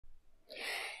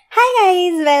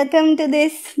guys, welcome to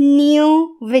this new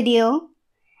video.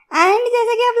 And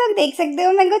जैसा कि आप लोग देख सकते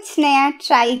हो मैं कुछ नया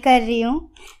ट्राई कर रही हूँ,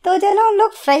 तो चलो हम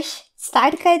लोग फ्रेश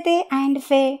स्टार्ट करते एंड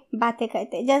फिर बातें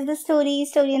करते. Just the story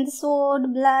and the sword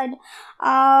blood.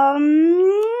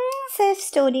 सिर्फ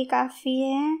स्टोरी काफ़ी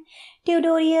है.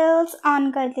 ट्यूटोरियल्स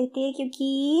ऑन कर देते हैं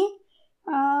क्योंकि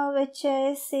विच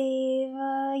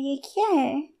सेव ये क्या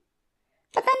है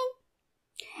पता नहीं.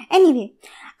 एनीवे,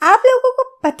 आप लोगों को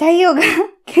पता ही होगा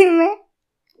कि मैं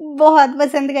बहुत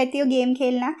पसंद करती हूँ गेम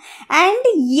खेलना. एंड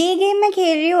ये गेम मैं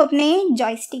खेल रही हूँ अपने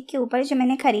जॉयस्टिक के ऊपर जो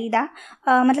मैंने ख़रीदा,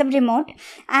 मतलब रिमोट.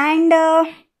 एंड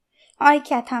और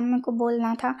क्या था मेरे को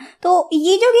बोलना था, तो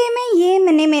ये जो गेम है ये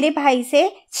मैंने मेरे भाई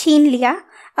से छीन लिया.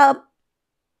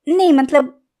 नहीं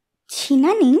मतलब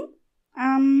छीना नहीं,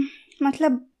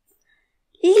 मतलब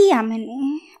लिया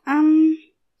मैंने.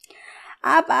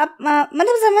 आप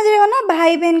मतलब समझ रहे हो ना,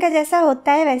 भाई बहन का जैसा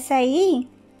होता है वैसा ही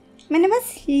मैंने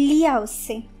बस लिया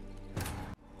उससे.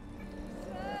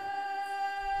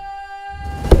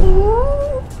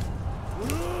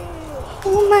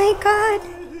 Oh my god.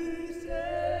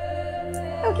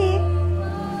 Okay.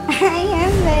 I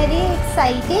am very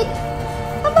excited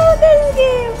about this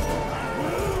game.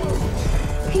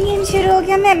 Game शुरू हो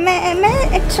गया.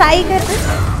 मैं ट्राई कर रही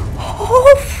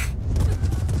हूँ.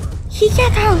 ये क्या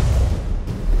था?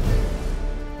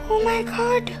 Oh my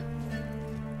god.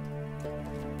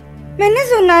 मैंने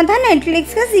सुना था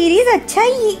नेटफ्लिक्स का सीरीज अच्छा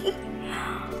ही.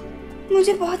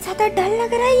 मुझे बहुत ज़्यादा डर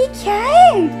लग रहा है. ये क्या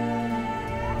है?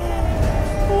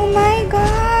 Oh my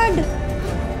god.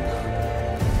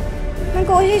 मैं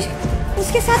कोशिश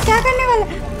उसके साथ क्या करने वाला.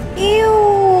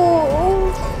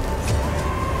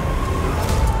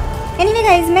 एनीवे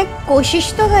गाइस, मैं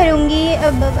कोशिश तो करूँगी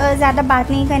ज़्यादा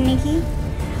बात नहीं करने की.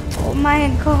 Oh my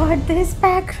god, this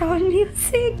background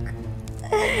music.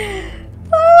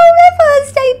 मैं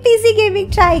first time PC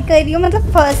gaming try कर रही हूँ.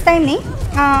 मतलब फर्स्ट टाइम नहीं,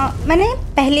 मैंने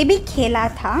पहले भी खेला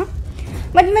था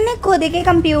बट मैंने खुद के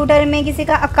कंप्यूटर में किसी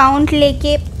का अकाउंट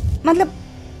लेके, मतलब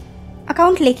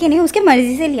अकाउंट लेके नहीं, उसके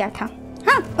मर्ज़ी से लिया था.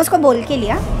 हाँ, उसको बोल के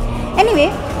लिया. एनीवे,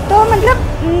 तो मतलब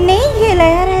नहीं खेला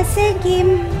यार ऐसे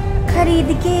गेम खरीद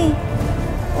के.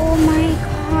 Oh my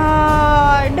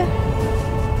God,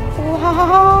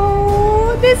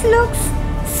 wow, this looks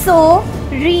so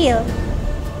real.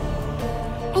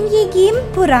 And ये गेम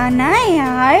पुराना है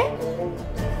यार.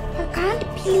 I can't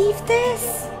believe this.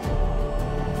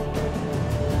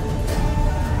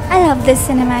 I love this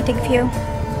cinematic view.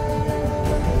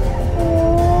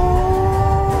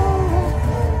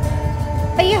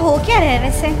 पर ये हो क्या रहा है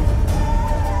वैसे?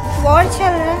 वॉर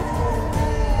चल रहा है.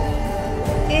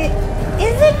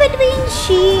 Is it between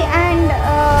she and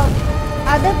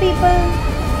other people?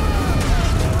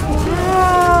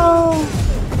 Wow.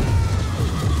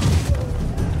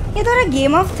 ये थोड़ा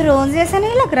गेम ऑफ थ्रोन्स जैसा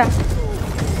नहीं लग रहा?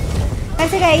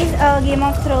 वैसे गाइज, गेम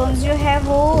ऑफ थ्रोन्स जो है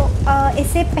वो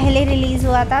इससे पहले रिलीज़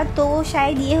हुआ था, तो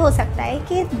शायद ये हो सकता है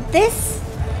कि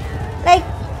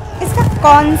इसका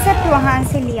कॉन्सेप्ट वहाँ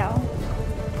से लिया हो.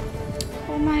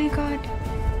 ओह माय गॉड,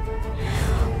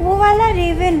 वो वाला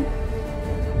रेवन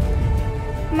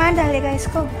मार डालेगा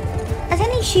इसको. अच्छा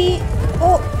नहीं,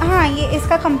 हाँ, ये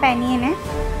इसका कंपेनियन है.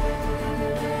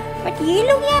 बट ये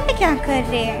लोग यहाँ पे क्या कर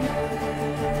रहे हैं?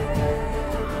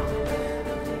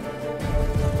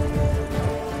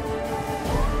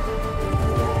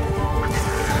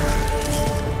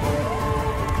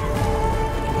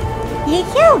 ये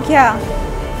क्या हो गया?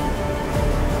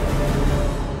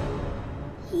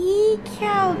 ये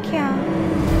क्या हो गया?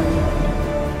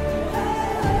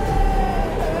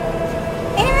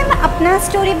 मैं अपना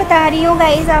स्टोरी बता रही हूँ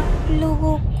गाइज आप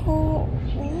लोगों को.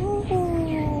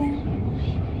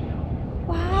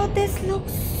 Wow, this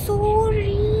looks so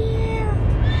real.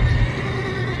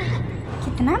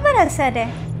 कितना बड़ा सर है.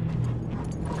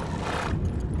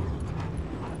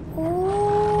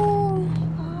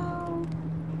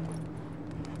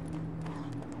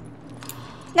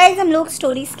 गाइज, हम लोग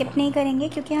स्टोरी स्किप नहीं करेंगे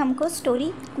क्योंकि हमको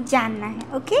स्टोरी जानना है.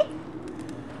 ओके.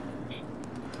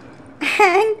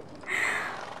 एंड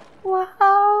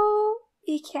वाओ,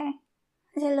 ये क्या है?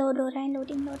 अच्छा, लोड हो रहा है.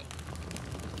 लोडिंग.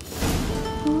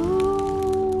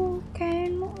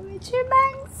 कैर मोरहेन.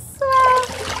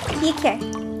 ये क्या है?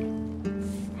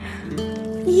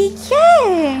 ये क्या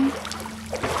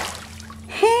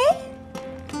है?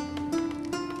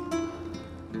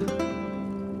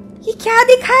 ये क्या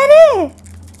दिखा रहे?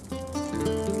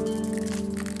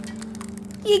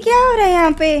 ये क्या हो रहा है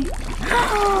यहाँ पे?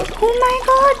 ओह माय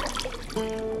गॉड,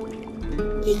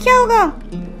 ये क्या होगा?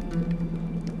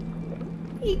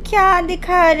 ये क्या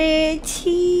दिखा रहे?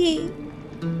 छी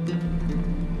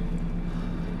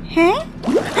हैं?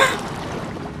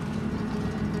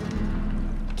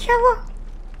 क्या वो?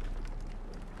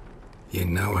 You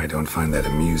know I don't find that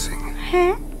amusing.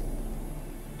 हैं?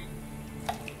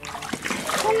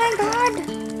 Oh my God!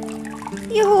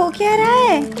 ये हो क्या रहा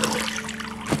है?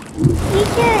 ये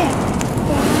क्या है?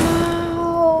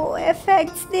 Wow!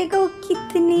 Effects देखो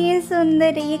कितने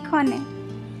सुंदर है। ये कौन है?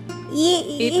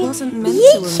 It wasn't meant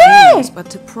to amuse, but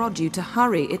to prod you to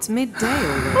hurry. It's midday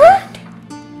already. What?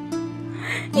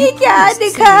 ये क्या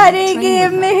दिखा रहे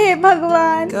गेम में है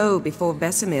भगवान? Go before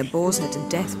Vesemir bores her to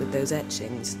death with those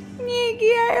etchings. ये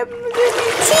क्या है? मुझे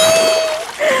नहीं।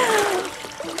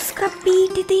 उसका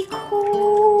पीठ देखो।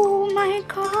 Oh my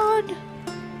God!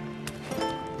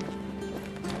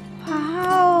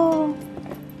 Wow!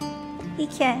 ये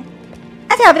क्या है?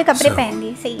 अच्छा आपने कपड़े पहन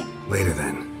लिए, सही है। Later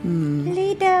then.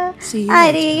 Later.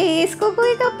 अरे इसको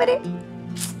कोई कपड़े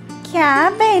क्या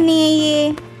पहनी है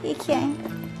ये क्या है?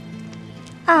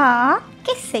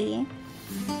 किससे ये?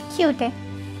 क्यूट है।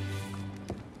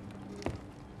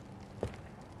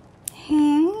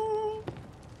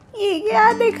 ये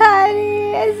क्या दिखा रही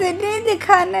है? ऐसे नहीं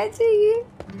दिखाना चाहिए।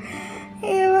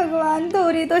 हे भगवान,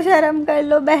 थोड़ी तो शर्म कर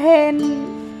लो बहन।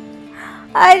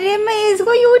 अरे मैं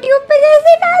इसको YouTube पे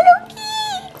कैसे डालूंगी?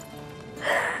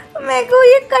 मेरे को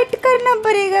ये कट करना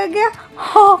पड़ेगा क्या?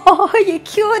 हाँ, ये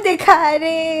क्यों दिखा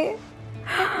रहे?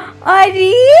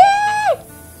 अरे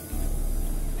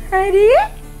अरे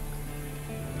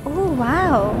oh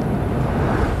wow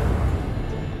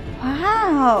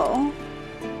wow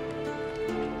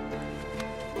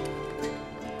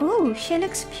oh she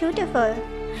looks beautiful.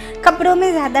 कपड़ों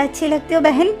में ज्यादा अच्छी लगती हो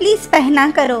बहन, प्लीज पहना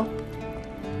करो।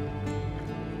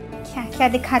 क्या क्या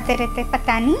दिखाते रहते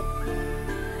पता नहीं।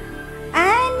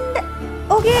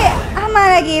 एंड ओके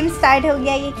हमारा गेम स्टार्ट हो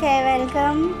गया। ये क्या है?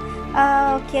 Welcome.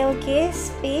 Okay okay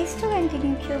space to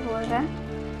continue क्यों बोल रहा है?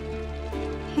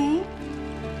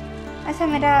 अच्छा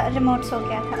मेरा रिमोट सो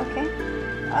गया था। ओके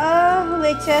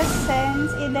विचर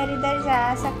सेंस इधर इधर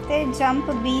जा सकते, जंप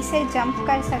बी से जंप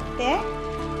कर सकते हैं।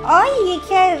 और ये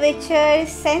क्या है? विचर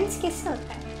सेंस किससे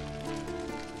होता है?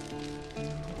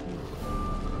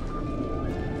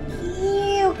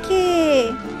 ये okay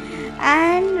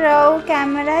and row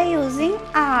camera using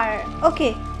are.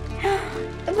 Okay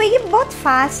तो ये बहुत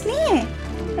फास्ट नहीं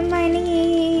है माइनिंग।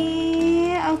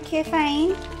 ओके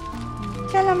फाइन,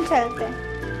 चल हम चलते हैं।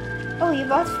 ओह ये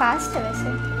बहुत फास्ट है वैसे।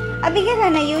 अभी क्या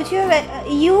करना?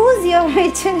 यूज योर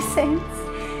विचर sense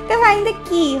to find the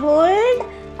key. Hold.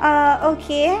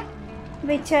 Okay.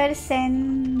 Witcher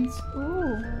sense.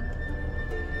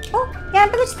 ओह यहाँ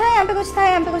पे कुछ था, यहाँ पे कुछ था,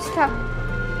 यहाँ पे कुछ था।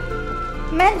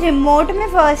 मैं रिमोट में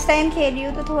फर्स्ट टाइम खेल रही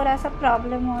हूँ तो थोड़ा सा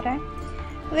प्रॉब्लम हो रहा है।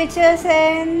 विचर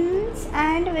सेंस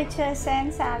एंड विचर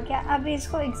सेंस आ गया। अब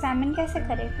इसको एग्जामिन कैसे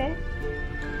करें फिर?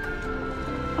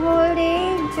 होल्ड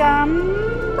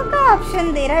जंप का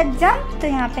ऑप्शन दे रहा है। जंप तो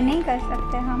यहाँ पे नहीं कर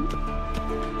सकते हम।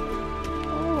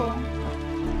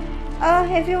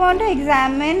 If you want to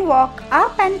examine, walk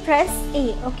up and press A.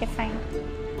 Okay, fine.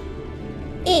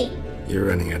 A. You're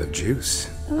running out of juice.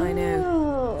 I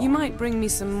know. You might bring me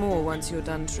some more once you're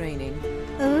done training.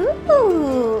 Ooh,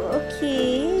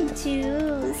 okay.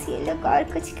 Juice. ये लोग और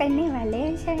कुछ करने वाले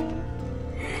हैं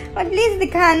शायद। और please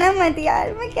दिखाना मत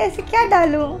यार, मैं कैसे क्या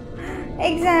डालूं?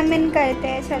 एग्जामिन करते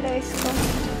हैं चलो इसको।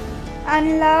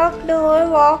 Unlock door,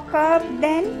 walk up,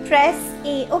 then press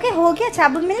A. Okay, हो गया,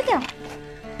 चाबू मिल गया।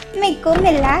 मेरे को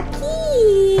मिला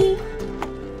की।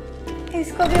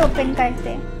 इसको भी ओपन करते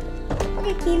हैं।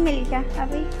 ओके की मिल गया।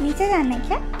 अभी नीचे जाना है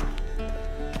क्या?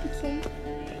 ओके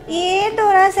ये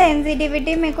थोड़ा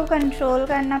सेंसिटिविटी मेरे को कंट्रोल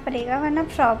करना पड़ेगा वरना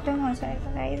प्रॉब्लम हो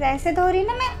जाएगा गाइस। ऐसे तो हो रही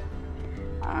ना मैं।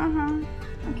 हाँ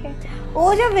ओके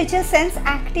वो जब विचर सेंस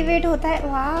एक्टिवेट होता है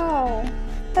वाओ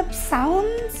तब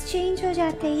साउंड्स चेंज हो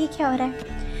जाते हैं। ये क्या हो रहा है?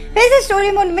 फिर से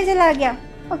स्टोरी मोड में चला गया।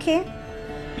 ओके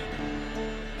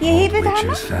यही पे था ना?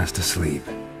 Witcher's fast asleep.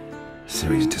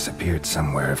 Ciri's disappeared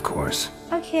somewhere, of course.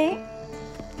 Okay.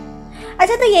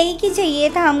 अच्छा तो यही की चाहिए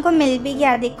था, हमको मिल भी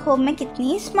गया। देखो मैं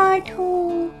कितनी स्मार्ट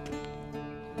हूँ।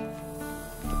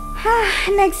 हाँ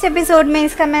नेक्स्ट एपिसोड में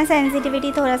इसका मैं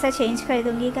सेंसिटिविटी थोड़ा सा चेंज कर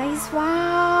दूंगी guys.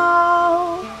 Wow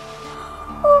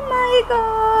oh my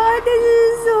God this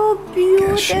is so beautiful.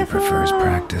 Guess she prefers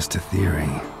practice to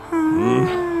theory.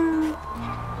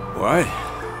 Why?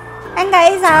 And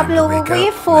guys आप लोगों को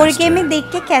ये 4K में देख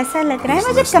के कैसा लग रहा है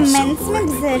मुझे कमेंट्स में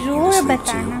जरूर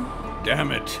बताना।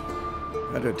 Damn it!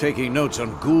 After taking notes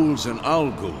on ghouls and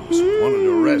owl ghouls, wanted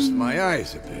to rest my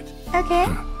eyes a bit. Okay.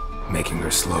 Making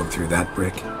her slog through that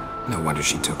brick. No wonder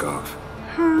she took off.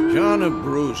 John of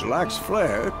Bruges lacks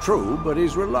flair, true, but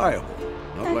he's reliable.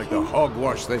 Not like the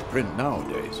hogwash they print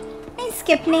nowadays. नहीं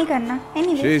skip नहीं करना।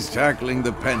 Anyway. She's tackling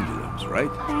the pendulums,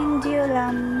 right?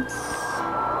 Pendulums.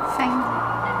 Fine.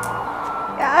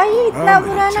 और ये इतना How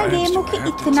many पुराना times game do हो I कि have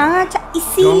to इतना tell you? अच्छा,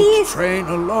 इसीलिए Don't train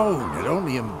alone. It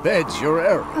only embeds your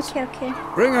errors. Okay, okay.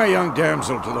 Bring our young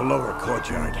damsel to the lower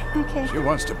courtyard. Okay. She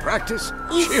wants to practice.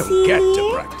 She'll get to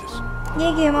इसीलिए practice. ये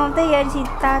game of the year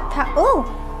जीता था. ओह,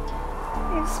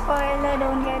 spoiler,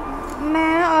 don't get.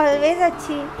 मैं always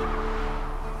अच्छी.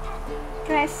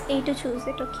 Press A to choose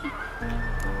it. Okay.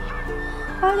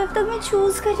 और जब तक मैं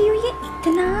चूज कर रही हूँ, ये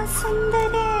इतना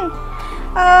सुंदर है.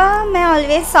 मैं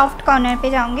ऑलवेज सॉफ्ट कॉर्नर पे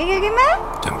जाऊंगी क्योंकि मैं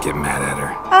Don't get mad at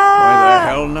her. Why the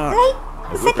hell not? Like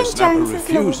The second whippersnapper chances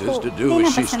लोगों refuses को to do देना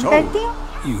as she's पसंद told. करती हूँ.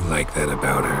 You like that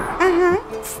about her.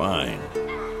 Fine. I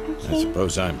Okay.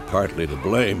 suppose I'm partly to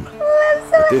blame. Oh, I'm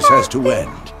so But this has to happy.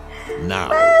 end. Now.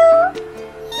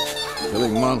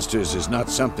 Killing monsters is not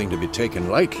something to be taken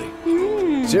lightly.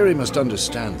 Ciri must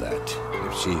understand that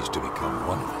if she's to become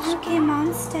one of us. Okay,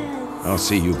 monsters. I'll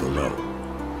see you below.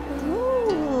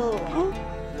 Ooh.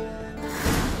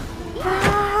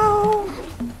 Wow.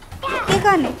 ये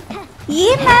कौन है?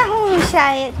 ये मैं हूँ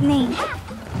शायद. नहीं,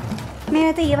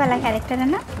 मेरा तो ये वाला कैरेक्टर है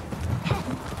ना.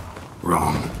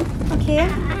 Wrong. Okay.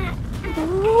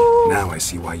 Ooh. Now I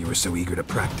see why you were so eager to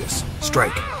practice.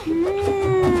 Strike.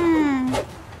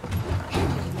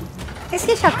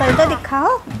 इसकी शक्ल तो दिखाओ.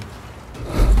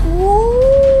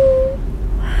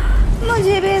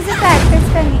 मुझे भी ऐसे प्रैक्टिस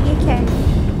करनी. ये क्या है?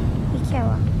 ये क्या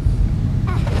हुआ?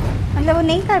 मतलब वो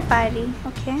नहीं कर पा रही.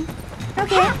 Okay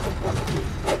okay.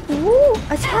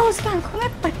 अच्छा, उसकी आंखों में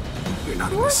You're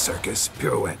not in a circus.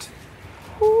 Pirouette.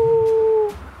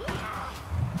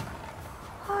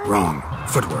 Wrong.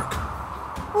 Footwork.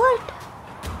 What?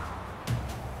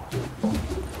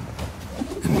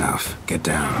 Enough. Get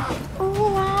down. Oh,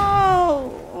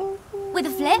 wow. With a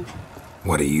flip?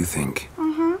 What do you think?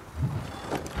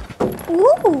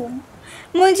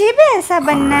 मुझे भी ऐसा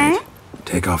बनना है.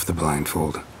 Take off the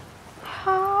blindfold.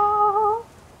 Oh,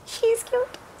 she's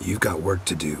cute. You've got work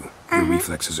to do. Your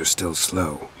reflexes are still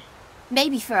slow.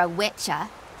 Maybe for a witcher.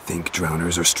 Think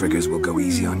drowners or striggers will go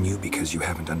easy on you because you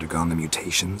haven't undergone the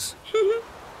mutations?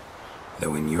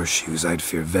 Though in your shoes, I'd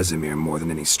fear Vesemir more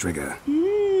than any strigger.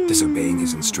 Disobeying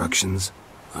his instructions?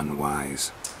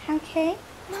 Unwise. Okay.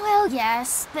 Well,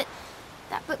 yes, but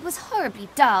that book was horribly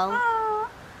dull.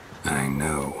 I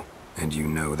know. And you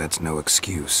know that's no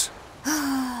excuse.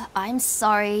 I'm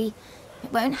sorry.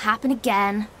 It won't happen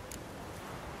again.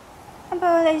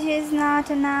 Apologies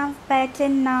not enough. Better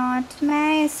not.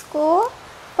 मैं इसको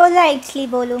politely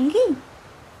बोलूँगी.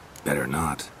 Better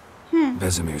not.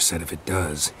 Vesemir said if it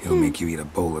does, he'll make you eat a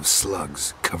bowl of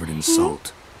slugs covered in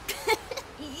salt.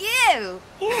 You!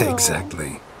 Ew.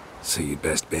 Exactly. So you'd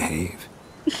best behave.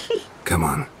 Come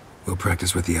on. We'll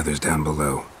practice with the others down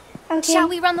below. Okay. Shall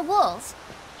we run the walls?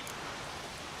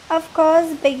 Of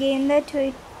course, begin the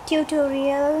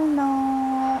tutorial. No.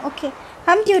 Okay.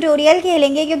 हम tutorial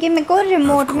खेलेंगे क्योंकि मेरे को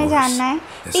remote में जानना है.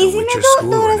 PC में तो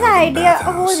थोड़ा सा आइडिया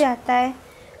हो जाता है.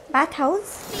 Bath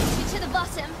house. To the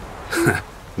bottom.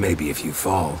 Maybe if you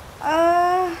fall.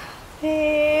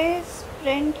 फिर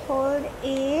स्प्रिंट होल्ड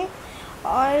A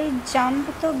और जंप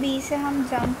तो B से हम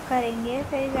जंप करेंगे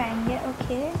फिर जाएंगे.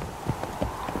 ओके.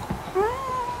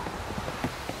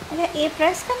 अच्छा, A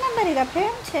प्रेस करना पड़ेगा फिर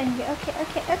हम चलेंगे. Okay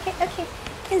okay okay okay.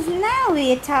 Is now we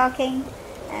are talking.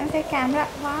 फिर कैमरा.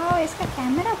 वाह, इसका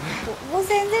कैमरा वो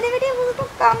सेंसिटिविटी है, उसको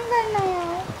कम करना है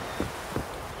यार.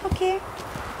 Okay.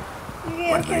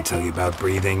 What did I tell you about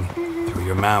breathing? Through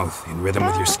your mouth, in rhythm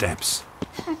with your steps.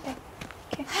 Okay.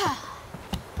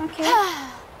 Okay.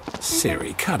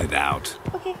 Ciri, cut it out.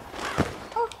 Okay.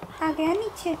 ओह, आ गया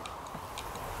नीचे.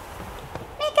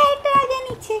 मैं कैरेक्टर आ गया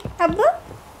नीचे. अब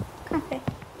कहाँ पे?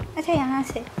 अच्छा, यहाँ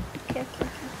से. Okay okay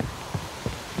okay.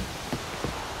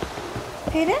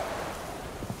 फिर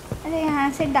अच्छा, यहाँ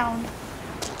से डाउन.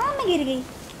 हाँ, मैं गिर गई.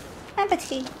 मैं बच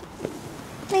गई.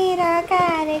 मेरा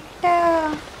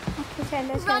कैरेक्टर. ओके,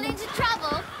 चलो Run चलो. into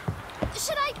trouble?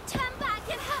 Should I turn back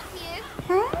and help you?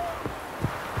 हाँ,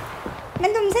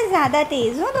 मैं तुमसे ज़्यादा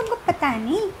तेज़ हूँ, तुमको पता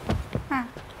नहीं. हाँ.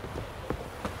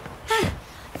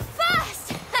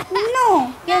 First! No,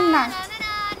 you're not.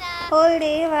 Na. Hold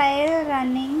A while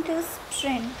running to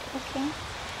sprint. Okay.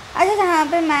 अच्छा, जहाँ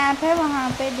पे मैप है वहाँ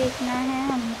पे देखना है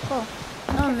हमको.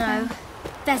 Oh no.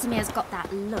 Vesemir's got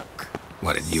that look.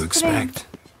 What did you expect?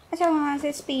 अच्छा, वहाँ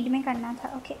से स्पीड में करना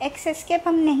था. ओके. एक्स एस्केप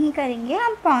हम नहीं करेंगे,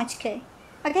 हम पहुँच गए.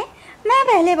 ओके. मैं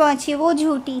पहले पहुँची, वो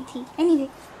झूठी थी. Anyway.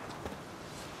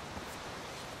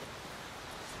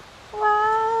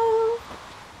 Wow.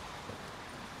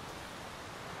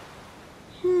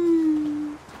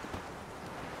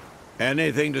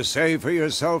 Anything to say for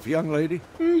yourself, young lady?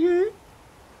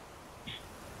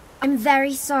 I'm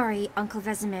very sorry, Uncle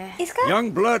Vesemir. इसका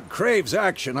Young blood craves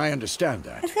action, I understand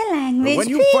that. इसका But language when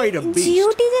you भी fight a beast,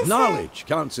 GOT जैसा है. knowledge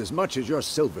counts as much as your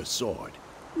silver sword.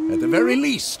 At the very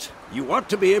least, you ought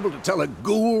to be able to tell a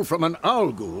ghoul from an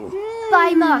owl ghoul.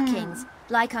 By markings,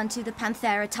 like unto the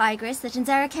Panthera tigris that in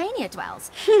Zeracania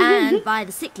dwells, and by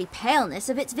the sickly paleness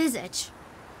of its visage.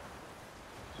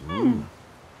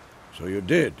 So you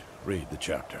did read the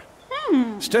chapter.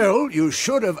 Still, you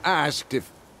should have asked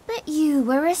if... But you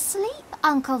were asleep,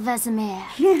 Uncle Vesemir.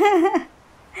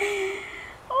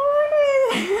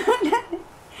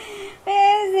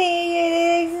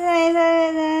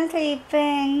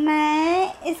 sleeping.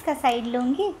 मैं इसका side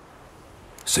लूँगी.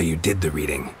 So you did the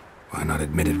reading. Why not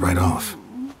admit it right off?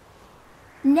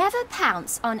 Never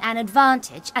pounce on an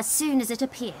advantage as soon as it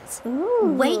appears.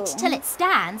 Wait till it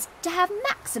stands to have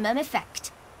maximum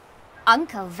effect.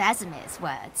 Uncle Vesemir's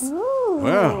words.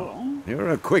 Well, you're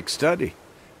a quick study.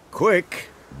 Quick,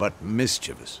 but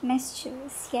mischievous.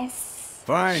 Mischievous, yes.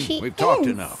 Fine, She we've talked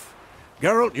is. enough.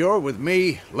 Geralt, you're with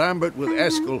me, Lambert with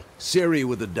Eskel, Ciri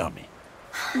with the dummy.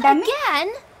 Dummy?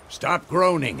 Again? Stop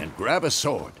groaning and grab a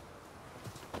sword.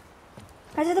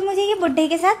 अच्छा तो मुझे ये बुड्ढे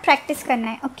के साथ practice करना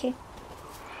है. Okay.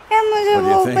 यार मुझे What do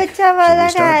वो you think? बच्चा Should वाला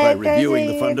we start by character reviewing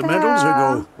the चाहिए fundamentals or था.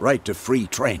 go right to free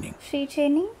training? Free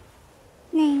training?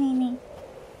 नहीं.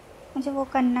 मुझे वो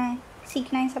करना है.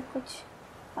 सीखना है सब कुछ.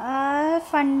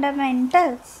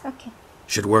 Fundamentals. Okay.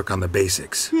 Should work on the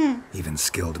basics. Even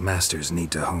skilled masters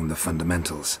need to hone the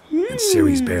fundamentals. And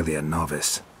Ciri's barely a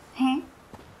novice. हैं?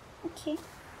 Okay.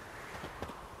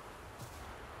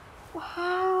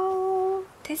 Wow.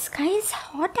 This guy is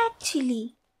hot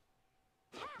actually.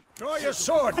 Draw your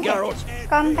sword, Geralt.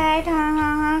 Combat,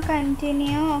 हाँ,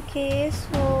 continue. Okay,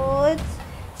 swords,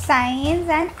 science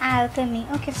and alchemy.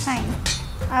 Okay, fine.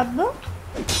 अब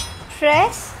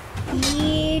press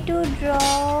E to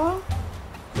draw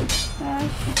a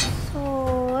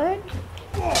sword.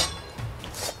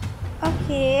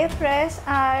 Okay, press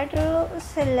R to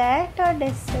select or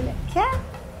deselect. क्या?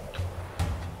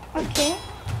 Okay.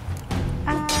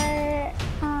 R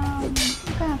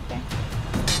कहाँ पे?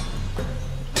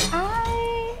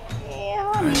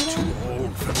 I'm too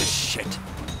old for this shit.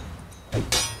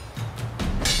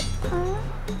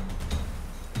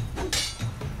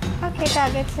 Okay,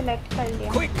 target select कर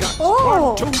लिया. Quick guns.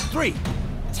 Oh. 1, 2, 3.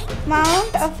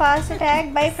 Mount a fast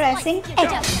attack by pressing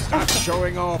X. Stop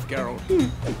showing off, Geralt.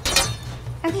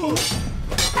 Okay.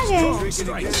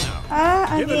 Strikes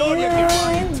now. Give it all you Okay.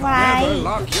 got. Never Why?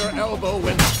 lock your elbow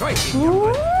when striking.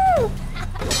 Ooh.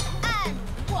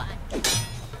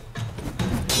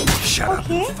 Shut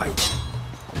Okay. up and fight.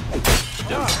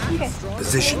 Okay.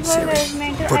 Position, What Ciri. is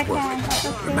meant to Footwork. attack?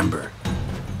 Okay. Remember.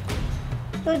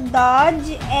 To dodge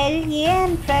L A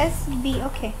and press B.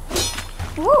 Okay.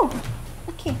 Woo.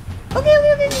 Okay. Okay.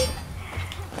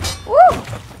 Woo.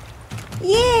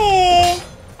 Yay.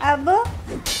 अब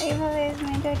if is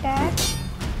meant to attack.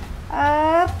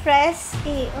 Press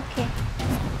A. Okay.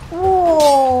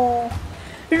 Whoa.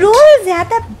 Roll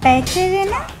ज़्यादा better है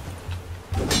ना?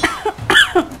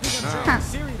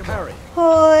 Parry.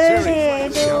 Hold Ciri, A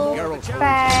to Geralt,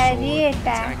 parry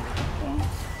attack.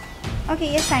 Okay,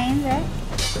 ये science है.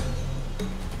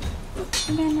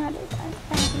 Then what is that?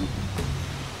 Parry.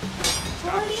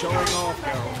 Stop showing off,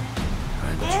 Geralt.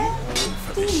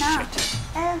 LT ना.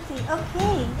 LT.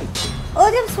 Okay. और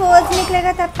जब swords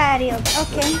निकलेगा तब parry होगा.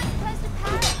 Okay.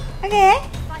 Okay.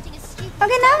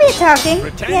 Okay, now we're talking.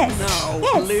 Pretend Yes. now,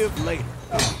 Yes. live later.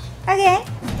 Okay.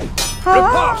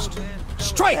 Riposte.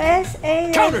 Strike. Press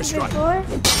A Counter strike. before.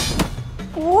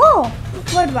 Whoa.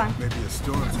 Good one. Maybe a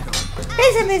storm's coming.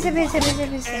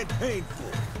 Peace. And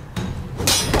painful.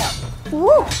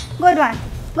 Woo. Good one.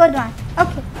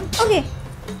 Okay.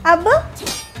 अब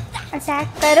attack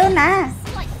करो ना.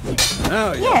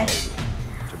 Now, Yes.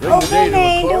 to bring the day Open to a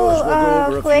A to close, we'll go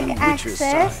over a quick few witches'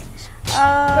 access. signs.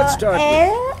 Let's start with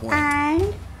L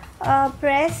one. and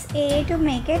press A to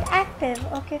make it active.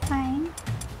 Okay, fine.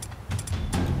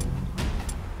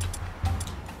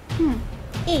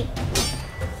 A.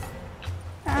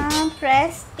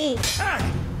 Press A.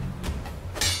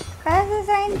 कहाँ से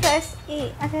sign press A?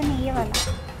 अच्छा नहीं ये वाला.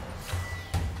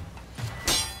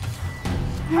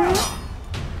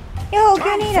 ये हो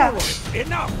क्यों नहीं रहा? Forward.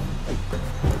 Enough.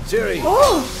 Ciri,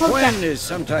 Oh, okay. Gwen is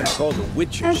sometimes called the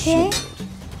witch's Okay. shield.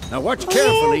 Now watch Okay,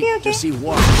 carefully okay. to see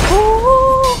why.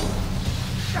 Ooh.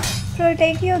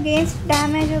 Protect you against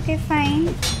damage. Okay, fine.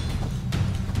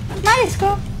 मार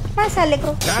इसको. मार साले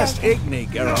को. Fast Igni,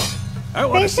 Geralt. I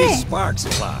want to see कैसे? sparks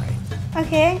fly.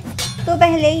 Okay. तो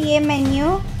पहले ये menu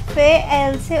फिर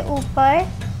L से ऊपर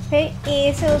फिर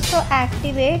ए से उसको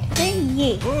एक्टिवेट, फिर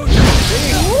ये।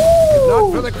 Not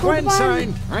for the Quen sign.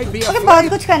 I'd be okay, बहुत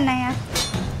कुछ करना है यार।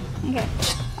 Okay,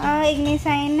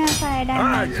 इग्निसाइन, fire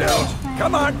damage.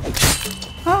 Come on.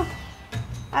 हाँ,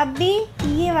 अभी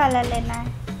ये वाला लेना है।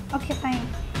 ओके फाइन,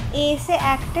 ए से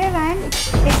active and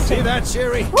See that,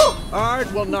 Siri? Ard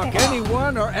will knock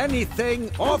anyone or anything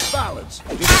off balance.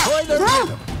 Destroy their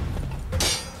rhythm.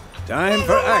 Time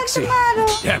for Axie.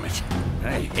 Damn it.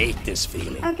 I hate this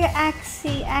feeling. Okay,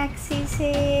 XC से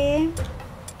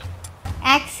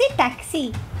XC taxi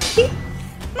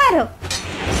मारो।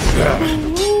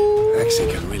 Axie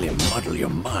can really muddle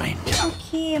your mind.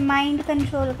 Okay, mind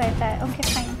control करता है। Okay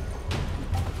fine,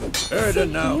 Erda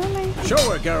now. Show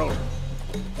her, girl.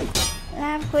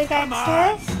 Lab quick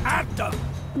access, At them.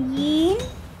 यीन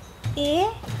ए,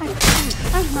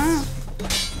 हाँ,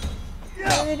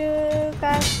 फिर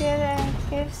caster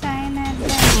active sign eight.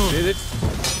 Did it?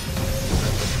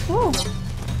 हो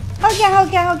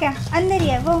गया, अंदर ही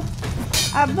है वो।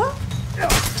 अब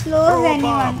close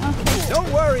anyone. Okay, Don't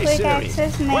worry, quick Siri.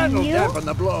 Access Quen will menu dampen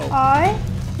the blow. और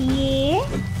ये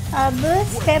अब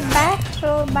step back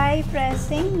throw by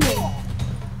pressing ये।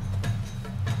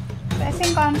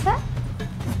 प्रेसिंग कौन सा?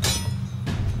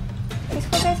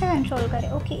 इसको कैसे कंट्रोल करें?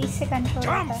 ओके, इससे कंट्रोल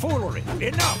करता है। Tomfoolery.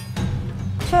 Enough.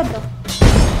 छोड़ दो।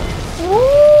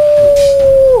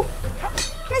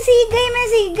 मैं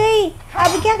सीख गई।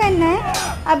 अब क्या करना है?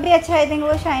 अब भी अच्छा, आई थिंक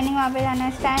वो शाइनिंग वहाँ पे जाना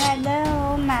है। Stand at the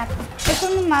map. इसको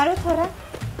मैं मारूँ थोड़ा?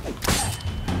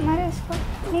 मारो इसको?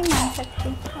 नहीं मार सकती।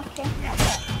 ओके,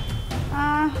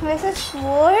 वैसे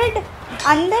स्वॉर्ड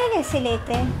अंदर कैसे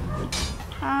लेते हैं?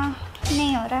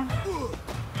 नहीं हो रहा।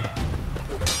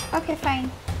 Okay fine,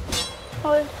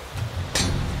 hold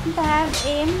tab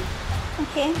M.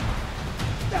 Okay,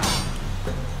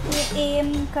 ये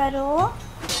एम करो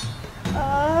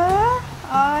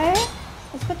और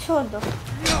इसको छोड़ दो।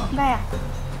 गया,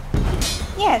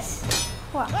 यस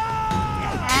हुआ।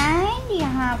 एंड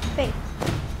यहाँ पे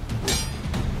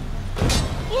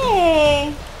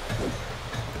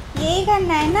यही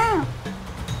करना है ना?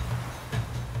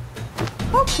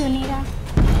 हो क्यों नहीं रहा?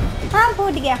 हाँ,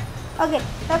 फूट गया। Okay,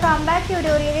 the combat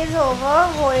tutorial is over.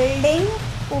 Holding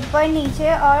ऊपर नीचे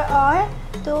और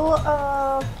तो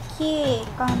okay,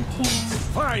 continue.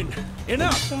 Fine.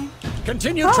 Enough. Okay.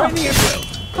 Continue training at will.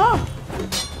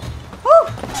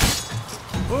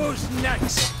 Who's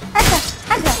next?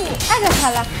 आजा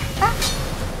साला।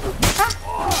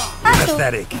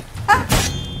 Pathetic.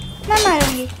 मैं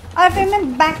मारूंगी और फिर मैं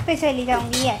बैक पे चली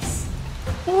जाऊंगी। यस,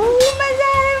 मजा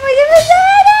आ रहा है, मुझे मजा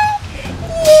आ रहा है।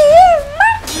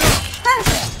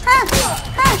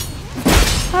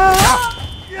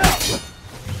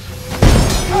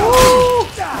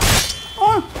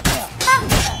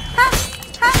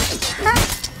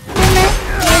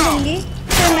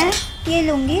 ये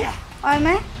लूंगी और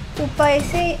मैं ऊपर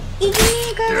से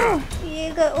इग्नी करूँ।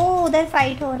 उधर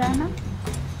फाइट हो रहा ना।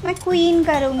 मैं क्वीन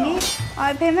करूँगी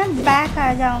और फिर मैं बैक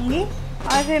आ जाऊँगी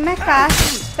और फिर मैं कास्ट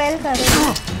स्पेल करूँगी।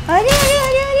 अरे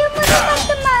मुझे मत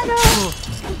मारो।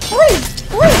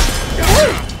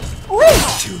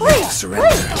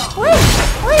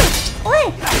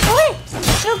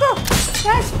 रुको,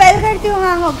 मैं स्पेल करती हूँ।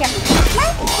 हाँ, हो गया। मैं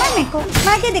मेरे को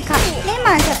मार के दिखा। नहीं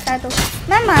मार सकता तो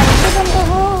मैं मारूंगी तुमको।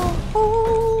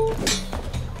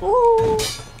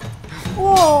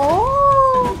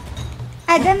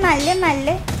 आजा, मार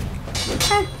ले।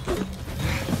 हाँ।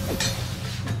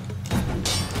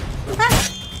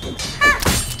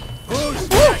 Who's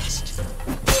next?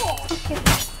 ओके।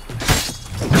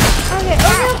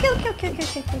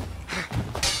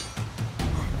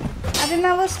 अभी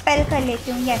मैं वो स्पेल कर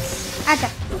लेती हूँ। यस, आजा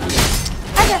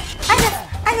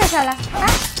साला।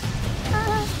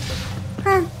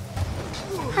 हाँ।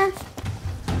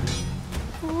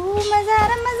 मजा आ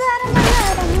रहा।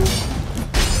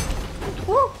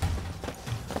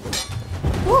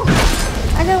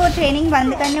 अच्छा, वो ट्रेनिंग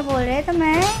बंद करने बोल रहे हैं तो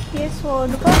मैं ये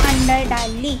सोर्ड को अंदर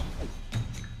डाल ली।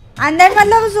 अंदर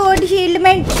मतलब सोर्ड शील्ड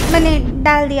में मैंने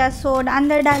डाल दिया। सोर्ड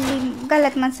अंदर डाल ली,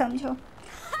 गलत मत समझो।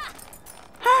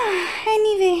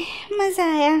 एनीवे, मजा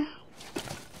आया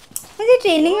मुझे।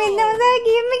 ट्रेनिंग में इतना मजा आया,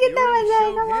 गेम में कितना मजा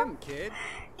आएगा।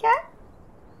 क्या?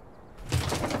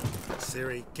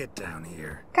 Siri, get down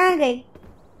here. कहाँ गई?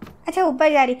 अच्छा,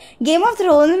 ऊपर जा रही। गेम ऑफ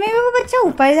थ्रोन्स में भी वो बच्चा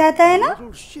ऊपर जाता है ना?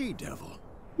 Little she devil.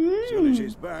 Soon as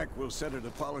she's back, we'll set her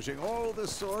to polishing all the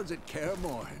swords at Kaer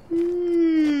Morhen.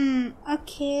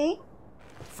 Okay.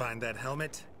 Find that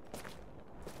helmet?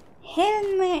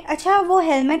 Helmet. अच्छा, वो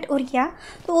हेलमेट उड़ गया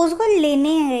तो उसको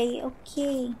लेने है। ओके,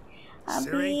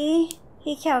 अभी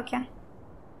ये क्या हो गया?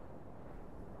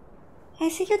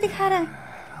 ऐसे क्यों दिखा रहा है?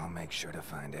 I'll make sure to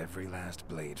find every last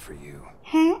blade for you.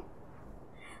 हैं?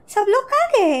 सब लोग कहाँ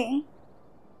गए?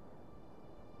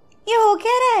 ये हो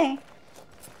क्या रहा है?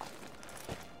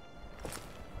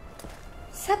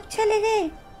 सब चले गए?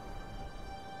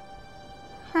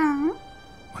 हाँ?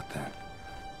 What the?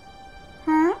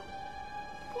 हाँ?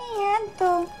 नहीं है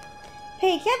तो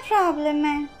फिर क्या प्रॉब्लम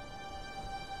है?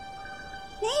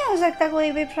 नहीं हो सकता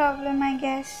कोई भी प्रॉब्लम आई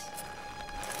गेस.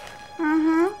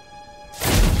 हाँ.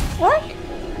 What?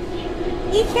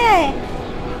 ये क्या है?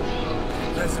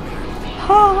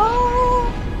 हाँ.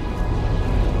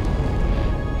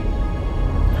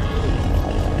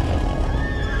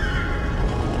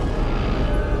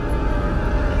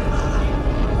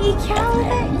 ये क्या हो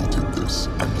रहा है?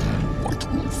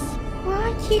 वाह,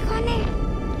 ये कौन है?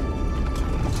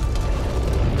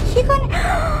 ये कौन है?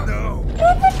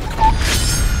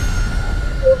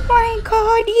 Oh my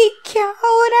God, ये क्या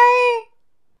हो रहा है?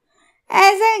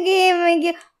 ऐसा गेम है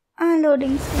क्या?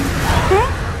 Loading screen. हैं?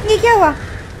 ये क्या हुआ?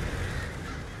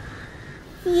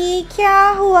 ये क्या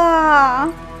हुआ?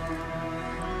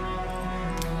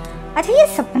 अच्छा, ये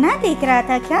सपना देख रहा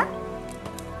था क्या?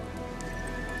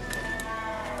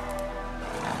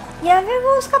 या फिर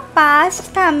वो उसका पास्ट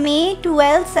था? May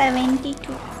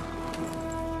 1272.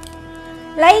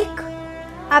 लाइक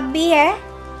अब भी है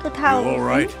 2000. You all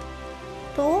right?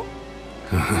 तो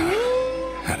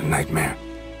Had a nightmare.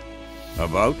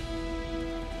 About?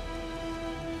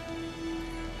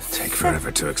 Take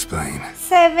forever to explain.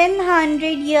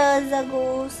 700 years ago.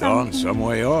 Gone some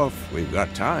way off. We've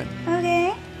got time.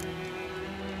 Okay.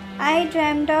 I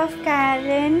dreamt of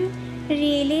Karen.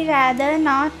 Really rather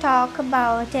not talk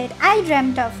about it. I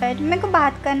dreamt of it. मेरे को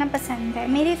बात करना पसंद है.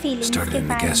 मेरे feelings Started के in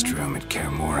the बारे guest में. room at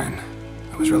Kaer Morhen.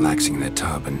 I was relaxing in the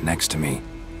tub, and next to me,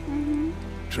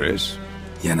 Triss?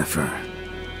 Yennefer.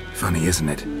 Funny, isn't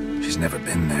it? She's never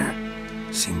been there.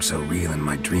 Seemed so real in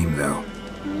my dream, though.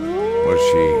 Was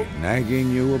she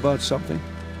nagging you about something?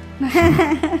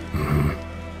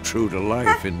 True to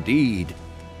life, indeed.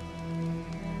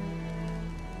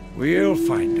 We'll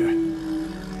find her.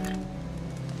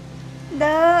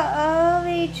 The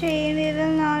we train, we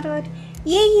will not what.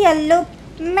 ये yellow,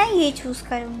 मैं ये choose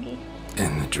करूँगी.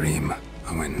 In the dream,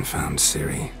 I went and found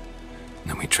Ciri.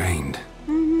 Then we trained.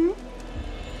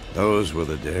 Those were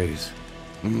the days.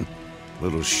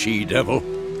 Little she-devil.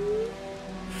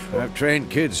 I've trained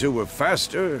kids who were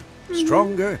faster,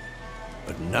 stronger,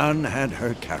 but none had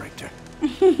her character.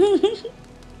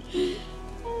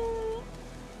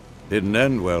 Didn't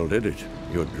end well, did it?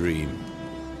 Your dream?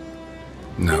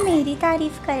 No. मेरी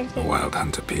तारीफ कर A रही. wild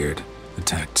hunt appeared,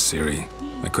 attacked Ciri.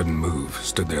 I couldn't move,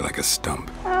 stood there like a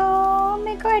stump. Oh,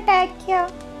 मेरे को attack किया.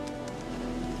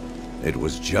 It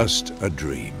was just a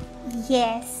dream.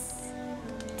 Yes.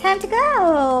 Time to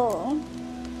go.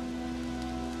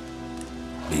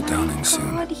 Be dawning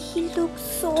soon. God, he looks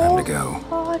so Time to go.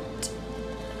 hot.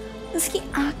 उसकी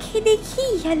आँखें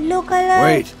देखी, yellow color.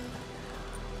 Wait!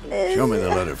 Show me the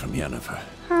letter from Yennefer.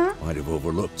 Huh? Might have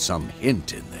overlooked some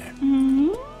hint in there.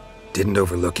 Didn't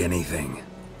overlook anything.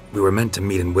 We were meant to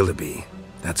meet in Willoughby.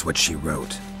 That's what she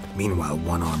wrote. Meanwhile,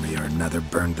 one army or another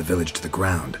burned the village to the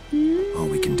ground. All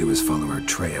we can do is follow her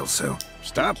trail, so...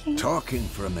 Stop talking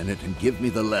for a minute and give me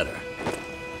the letter.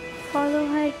 Follow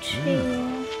her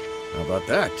trail. How about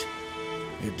that?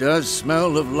 It does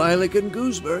smell of lilac and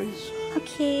gooseberries.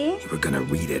 Okay. You were gonna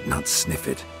read it, not sniff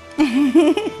it.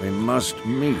 We must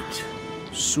meet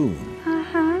soon.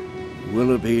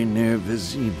 Willoughby near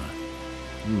Vizima.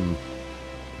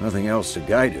 Nothing else to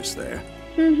guide us there.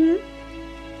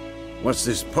 What's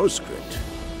this postscript?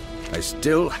 I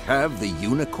still have the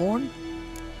unicorn?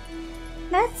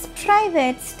 That's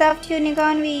private. Stuffed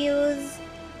unicorn, we use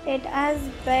it as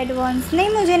bed once. नहीं,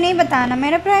 मुझे नहीं बताना.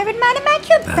 मेरा private matter मैं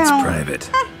क्यों बताऊं? That's private.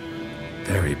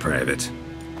 Very private.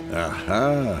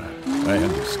 Aha, I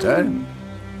understand.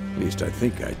 At least I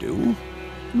think I do.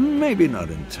 Maybe not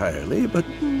entirely, but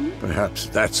perhaps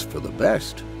that's for the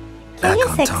best. क्या ये Back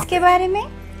on sex topic. के बारे में?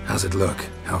 How's it look?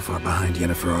 How far behind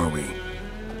Yennefer are we?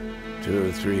 2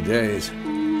 or 3 days.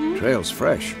 Trail's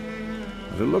fresh.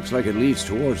 But it looks like it leads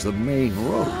towards the main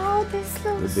road. Oh, this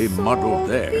looks Could be so muddled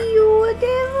there.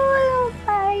 beautiful. Oh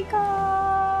my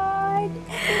God.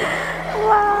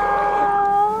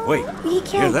 Wow. Wait, ये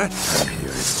क्या? hear that? I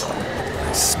hear it.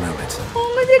 I smell it. Oh,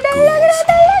 मुझे डर लग रहा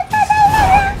था.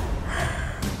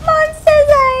 Monsters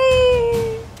आए.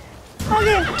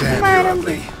 Okay, Damn, you're मारूंगी.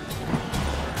 ugly.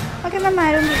 Okay, मैं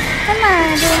मारूंगी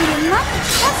ना.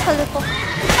 बस खोलो को.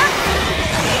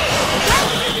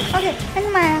 Okay,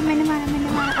 मैंने मारा.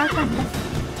 आ कर दो.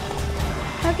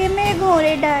 Okay, मेरे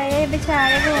घोड़े डाले,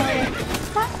 बेचारे घोड़े.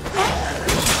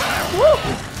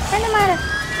 मैंने मारा.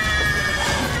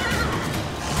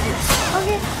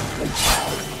 ओके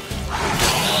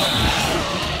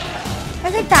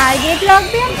वैसे टारगेट लॉक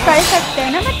भी हम कर सकते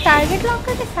हैं ना, बट टारगेट लॉक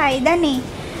का फायदा नहीं।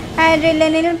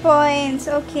 Adrenaline points,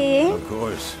 okay. Of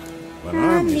course. When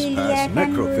armies pass,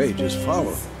 necrophages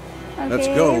follow. Okay. Let's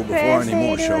go before any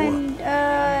more show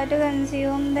up. To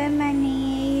consume them and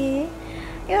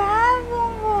you have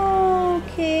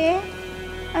okay.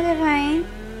 Okay, fine.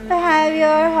 To have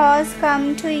your horse come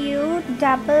to you,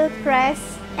 double press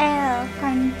L.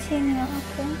 Continue.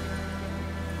 Okay.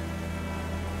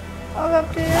 Walk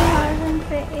up to your horse and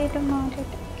pray A to mount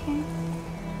it. Okay.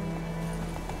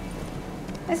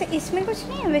 वैसे इसमें कुछ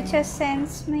नहीं है विच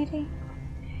sense मेरे।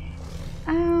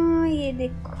 ये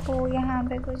देखो यहाँ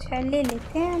पे कुछ है, ले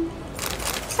लेते हैं हम,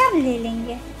 सब ले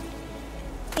लेंगे।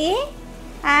 ए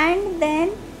एंड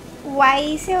देन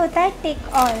वाई से होता है टिक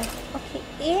ऑल। ओके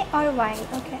ए और वाई।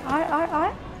 ओके और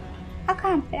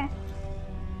कहाँ पे है?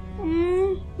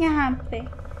 यहाँ पे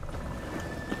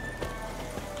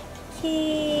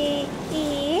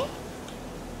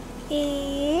ए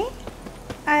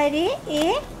अरे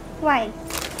ए वाई।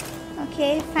 Okay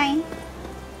fine.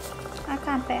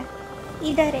 कहाँ पे है?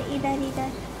 इधर है, इधर।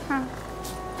 हाँ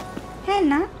है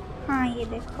ना, हाँ ये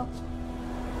देखो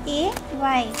ए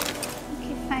वाई।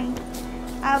 Okay fine.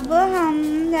 अब हम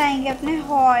जाएंगे अपने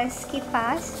हॉर्स के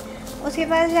पास, उसके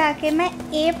पास जाके मैं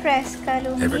ए प्रेस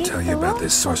करूँगी। Ever tell you about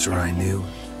this sorcerer I knew?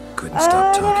 Couldn't stop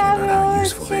talking about how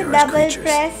useful they are as double creatures.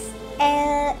 Press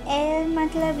L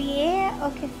मतलब ये।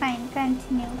 Okay fine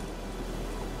continue.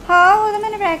 हाँ वो तो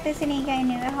मैंने प्रैक्टिस ही नहीं की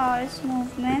है। Horse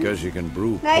movement Because you can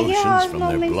brew potions from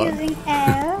their blood.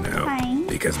 No,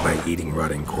 because by eating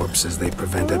rotting corpses they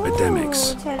prevent epidemics.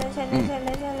 चलो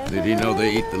Did he know they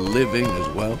eat the living as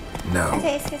well? No, अच्छा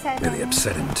इसके साथ really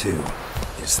upset him too.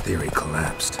 His theory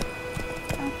collapsed.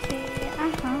 Okay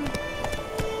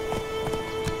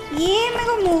ये मेरे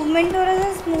को movement थोड़ा सा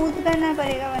smooth करना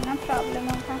पड़ेगा वरना प्रॉब्लम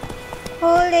होगा।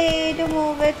 Hold a to move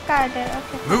with quarter.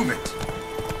 Okay Move it.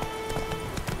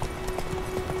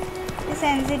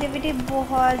 Sensitivity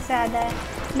बहुत ज़्यादा है।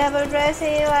 Double press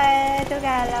A Y to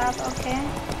Gallup. Okay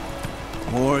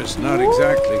War is not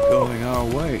exactly going our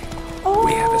way.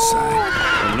 We have a side.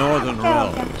 The northern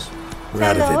realms.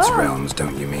 Radovid's realms,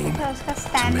 don't you mean? उसका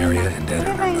Temeria and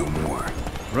Eden are no more.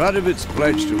 Radovid's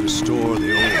pledged to restore the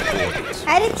old borders.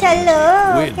 अरे चलो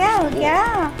Win. क्या हो गया?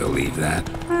 Believe that?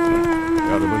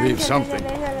 Gotta believe something.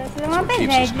 वहाँ पे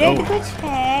keeps us red going. कुछ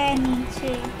है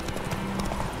नीचे,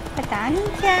 पता नहीं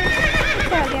क्या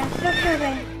हो गया। रुक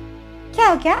गए, क्या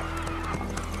हो गया?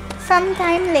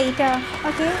 Sometime later.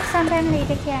 Okay, sometime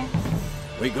later क्या है?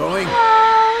 We going?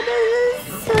 Wow, this is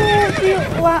so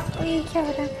beautiful. वाह, ये क्या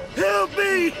हो रहा है? Help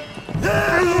me!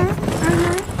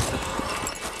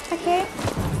 Okay.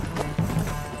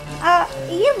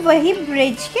 ये वही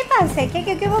ब्रिज के पास है क्या?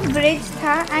 क्योंकि वो ब्रिज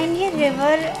था एंड ये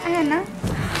रिवर है ना?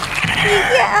 ये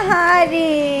क्या? अरे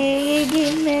ये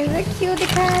गेम में क्यों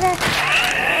दिखा रहा है?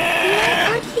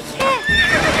 ये क्या है?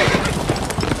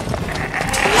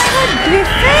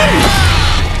 Griffin!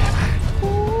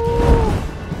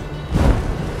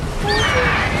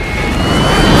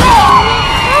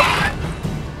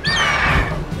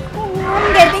 I'm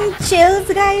getting chills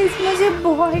guys, मुझे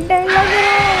बहुत डर लग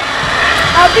रहा है।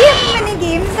 अभी मैंने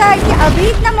गेम स्टार्ट किया, अभी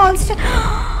इतना मॉन्स्टर।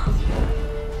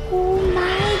 Oh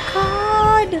my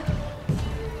god!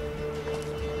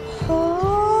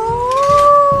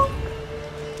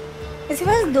 इसके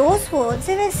पास 2 स्वर्ड्स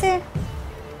है वैसे।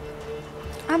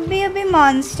 अभी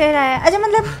मॉन्स्टर आया। अच्छा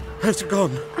मतलब Has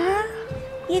gone. हाँ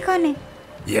ये कौन है?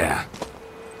 Yeah.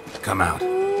 Come out.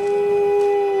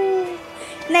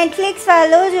 नेटफ्लिक्स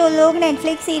वालों, जो लोग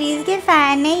नेटफ्लिक्स सीरीज के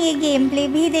फैन हैं, ये गेम प्ले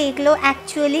भी देख लो।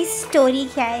 एक्चुअली स्टोरी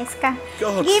क्या है इसका?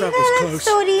 God, गेम that का was अलग close.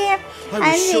 स्टोरी है I was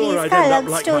and sure series I'd का end up अलग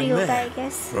like स्टोरी my होगा man. I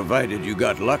guess. Provided you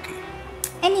got lucky.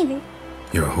 Anyway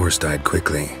Your horse died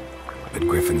quickly, but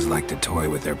griffins like to toy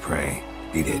with their prey.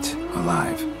 Eat it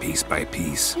alive, piece by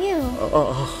piece. You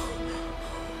Oh,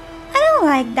 I don't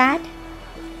like that.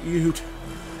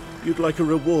 you'd like a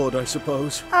reward, I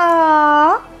suppose.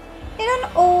 You don't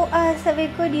owe us, so we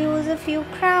could use a few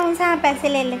crowns. हाँ पैसे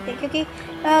ले लेते क्योंकि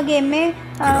game में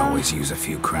Could always use a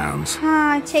few crowns.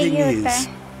 हाँ Thing चाहिए होता is,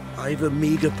 है। I've a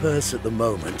meager purse at the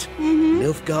moment.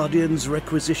 Nilfgaardians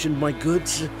requisitioned my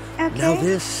goods. Okay. Now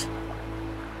this.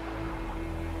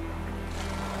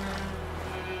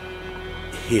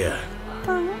 Here.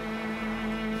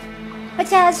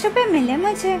 50 रुपए मिले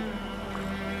मुझे।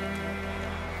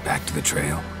 Back to the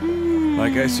trail.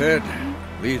 Like I said,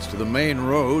 leads to the main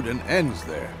road and ends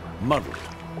there, muddled.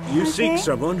 You Okay. seek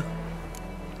someone?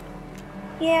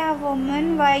 Yeah,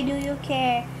 woman, why do you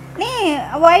care? नहीं,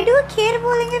 why do you care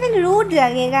बोलेंगे फिर rude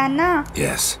लगेगा ना?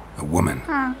 Yes, A woman,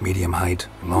 medium height,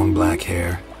 long black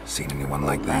hair. Seen anyone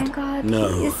like that? Oh my God, No.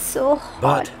 he is so hot.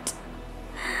 But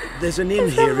there's an inn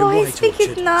इसका here in voice भी White Orchard.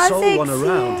 कितना Sole one sexy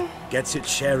around. है. Gets its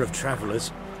share of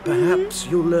travellers. Perhaps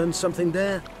you'll learn something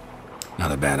there.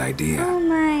 Not a bad idea. Oh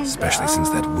my Especially God. since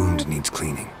that wound needs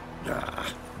cleaning.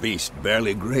 Beast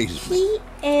barely grazed me.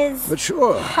 He is But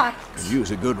sure, hot. could use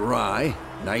a good rye.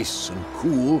 Nice and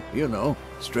cool, you know,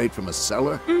 straight from a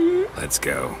cellar. Let's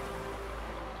go.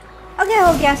 Okay,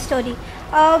 हो गया story.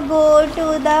 Go to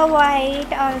the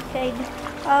White Orchid.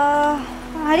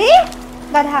 अरे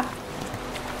गधा.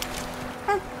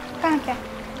 हाँ, कहाँ क्या?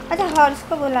 अच्छा horse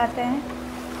को बुलाते हैं.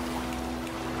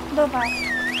 2 बार.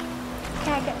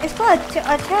 क्या इसको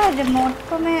अच्छा रिमोट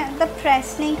को मैं मतलब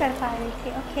प्रेस नहीं कर पा रही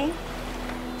थी. ओके.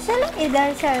 चलो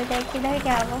इधर चलते हैं. किधर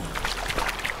क्या वो?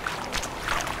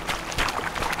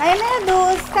 अरे मेरा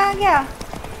दोस्त कहाँ गया?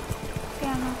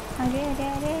 क्या ना? अरे अरे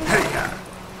अरे.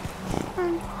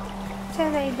 हाँ,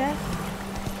 चलो इधर.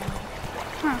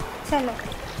 हाँ चलो.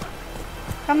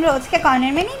 हम रोज के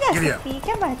कॉर्नर में नहीं जा सकती.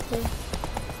 क्या बात है?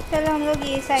 चलो हम लोग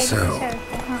ये साइड से चलते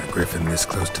हैं. हाँ. A griffin this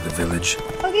close to the village.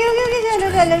 Okay okay okay चलो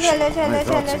चलो चलो चलो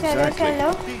चलो चलो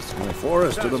चलो. From the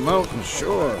forest to the mountain,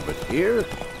 sure, but here,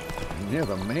 near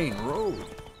the main road.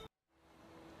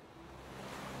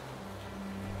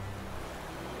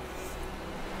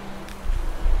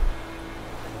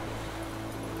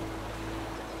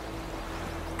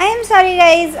 I am sorry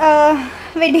guys.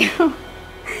 Video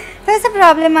थोड़ा सा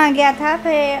प्रॉब्लम आ गया था.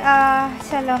 फिर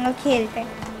चलो हम लोग खेलते हैं.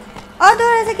 और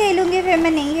थोड़ा सा खेलूँगी फिर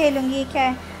मैं नहीं खेलूँगी. क्या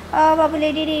है?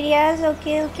 Populated areas.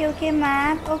 Okay okay okay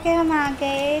map. Okay हम आ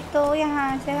गए. तो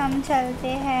यहाँ से हम चलते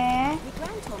हैं.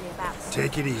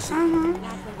 Take it easy.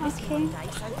 ओके.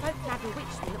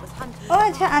 ओह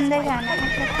अच्छा अंदर जाना है.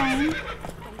 Okay fine.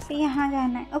 तो यहाँ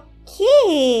जाना है.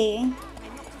 Okay.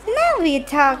 Now we are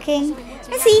talking.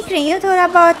 मैं सीख रही हूँ थोड़ा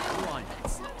बहुत.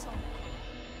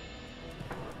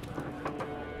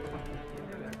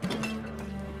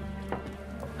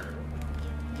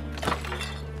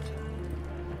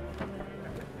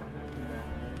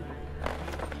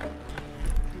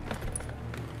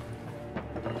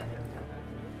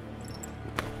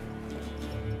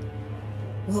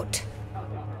 What?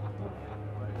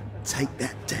 Take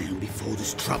that down before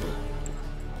there's trouble.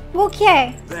 वो क्या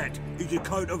है? That is a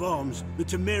coat of arms, the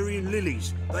Temerian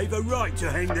lilies. They've a right to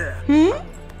hang there.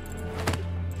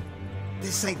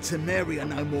 This ain't Temeria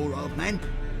no more, old man.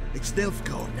 It's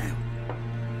Nilfgaard now.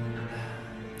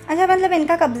 अच्छा मतलब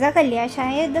इनका कब्जा कर लिया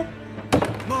शायद.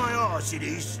 My arse it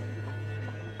is.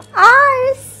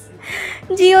 Hours.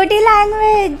 GOT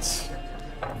language.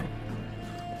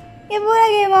 ये पूरा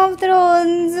game of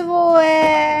thrones वो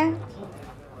है.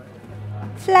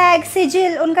 फ्लैग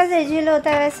सिजिल. उनका सिजिल होता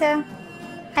है वैसे.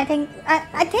 आई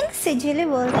थिंक सिजिल ही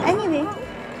बोलते हैं. एनीवे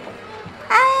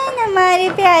हमारे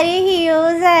प्यारे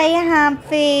हीरोज आए यहाँ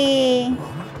पे.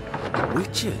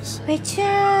 Witches?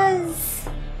 Witches.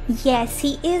 Yes,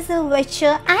 he is a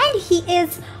witcher and he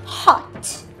is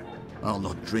hot. I'll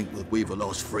not drink with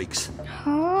Weaverlost freaks.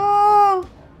 Oh.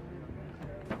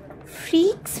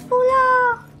 Freaks बोला.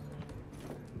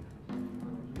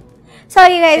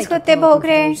 Sorry guys, कुत्ते भौंक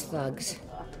रहे हैं.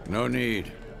 No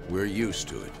need. We're used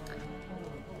to it.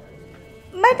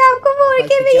 But आपको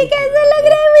 4K में कैसा लग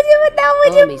रहा है मुझे बताओ.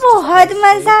 मुझे बहुत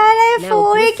मजा आ रहा है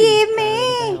 4K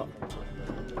में.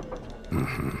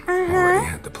 Already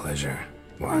had the pleasure.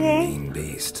 One mean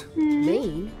beast.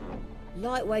 Mean?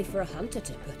 Light way for a hunter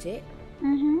to put it.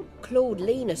 Claude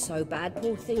Lena so bad,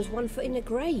 poor thing's 1 foot in the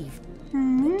grave.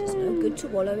 But does no good to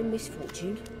wallow in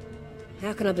misfortune.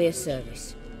 How can I be of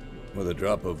service? With a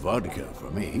drop of vodka for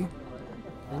me.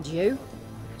 And you?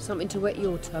 Something to wet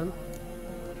your tongue?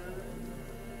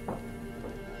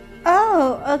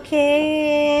 Oh,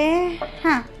 okay.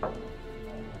 Huh.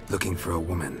 Looking for a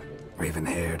woman.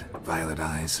 Raven-haired, violet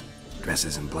eyes,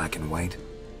 dresses in black and white.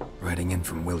 Riding in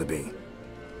from Willoughby.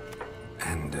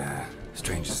 And,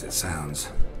 strange as it sounds,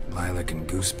 Lilac and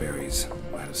GooseBerries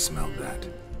might have smelled that.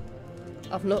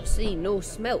 I've not seen nor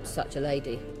smelt such a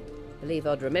lady. Believe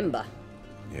I'd remember.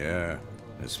 Yeah,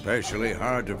 especially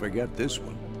hard to forget this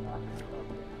one.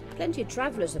 Plenty of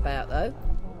travellers about, though.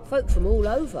 Folk from all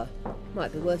over.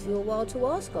 Might be worth your while to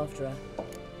ask after her.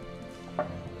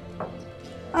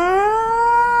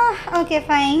 Okay,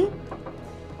 fine.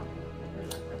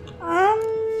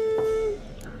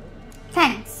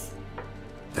 Thanks.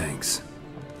 Thanks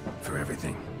for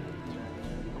everything.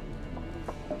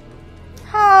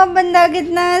 हाँ बंदा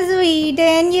कितना sweet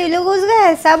है. ये लोग उसको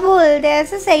ऐसा बोलते हैं.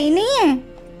 ऐसा सही नहीं है.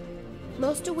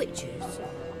 Master Witchers,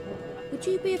 would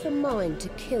you be of a mind to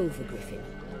kill the griffin?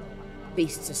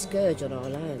 Beast's a scourge on our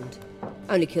land.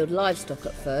 Only killed livestock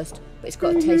at first, but it's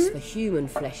got a taste for human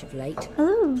flesh of late.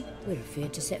 Ooh. We're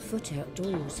afraid to set foot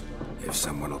outdoors. If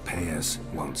someone will pay us,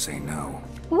 won't say no.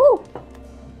 Ooh.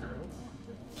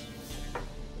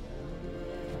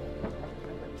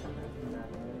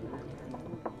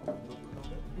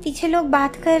 पीछे लोग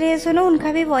बात कर रहे हैं, सुनो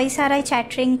उनका भी voice आ रहा है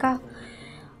चैटरिंग का.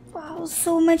 Wow,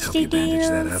 so much Help you bandage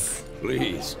that details. up?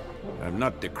 Please. I'm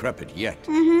not decrepit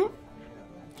yet.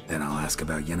 Then I'll ask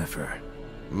about Yennefer.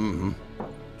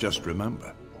 Just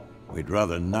remember, we'd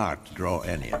rather not draw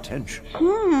any attention.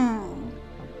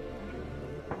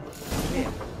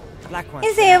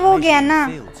 इसे हो गया ना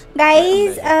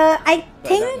गाइज. आई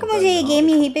थिंक मुझे ये game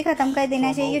यहीं पे खत्म कर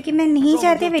देना चाहिए क्योंक't मैं नहीं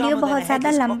चाहती वीडियो बहुत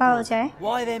ज्यादा लंबा हो जाए.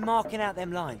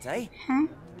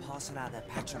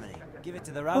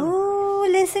 ओह,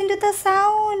 listen to the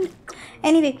sound.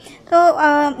 Anyway, तो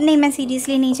नहीं, मैं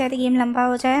सीरियसली नहीं चाहती गेम लंबा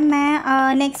हो जाए.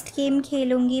 मैं नेक्स्ट गेम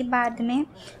खेलूंगी बाद में.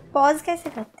 पॉज कैसे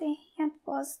करते हैं यार?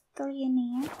 पॉज तो ये नहीं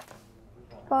है.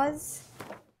 पॉज.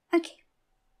 ओके,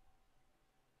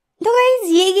 तो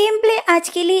गाइज ये गेम प्ले आज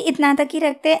के लिए इतना तक ही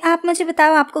रखते हैं. आप मुझे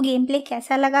बताओ आपको गेम प्ले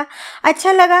कैसा लगा.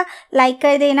 अच्छा लगा लाइक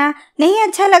कर देना, नहीं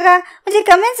अच्छा लगा मुझे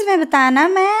कमेंट्स में बताना.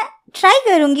 मैं ट्राई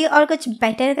करूँगी और कुछ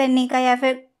बेटर करने का, या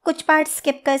फिर कुछ पार्ट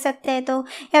स्किप कर सकते हैं तो,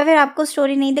 या फिर आपको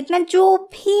स्टोरी नहीं देखना. जो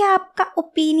भी आपका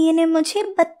ओपिनियन है मुझे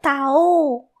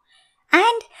बताओ.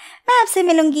 एंड मैं आपसे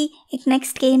मिलूंगी एक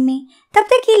नेक्स्ट गेम में. तब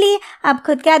तक के लिए आप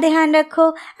खुद का ध्यान रखो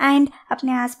एंड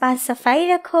अपने आसपास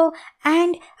सफाई रखो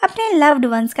एंड अपने लव्ड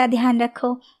वंस का ध्यान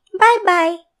रखो. Bye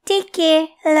bye, take care,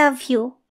 love you.